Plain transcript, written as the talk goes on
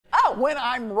when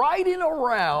I'm riding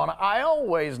around, I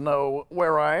always know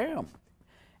where I am.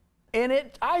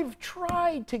 And I've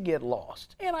tried to get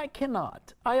lost, and I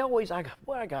cannot. I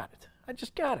got it. I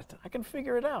just got it. I can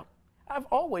figure it out. I've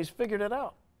always figured it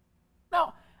out.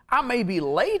 Now, I may be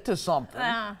late to something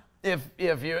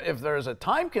if there's a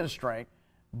time constraint,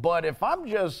 but if I'm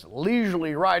just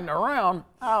leisurely riding around,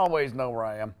 I always know where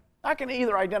I am. I can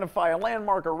either identify a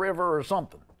landmark, a river, or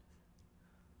something.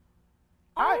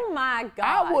 Oh my gosh.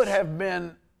 I would have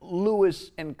been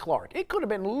Lewis and Clark. It could have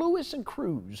been Lewis and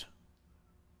Cruz.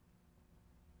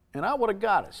 And I would have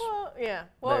got us. Well, yeah.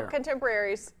 Well, there.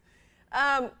 Contemporaries.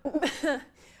 Oh,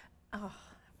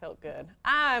 felt good.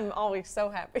 I'm always so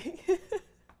happy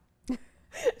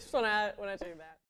when I do that.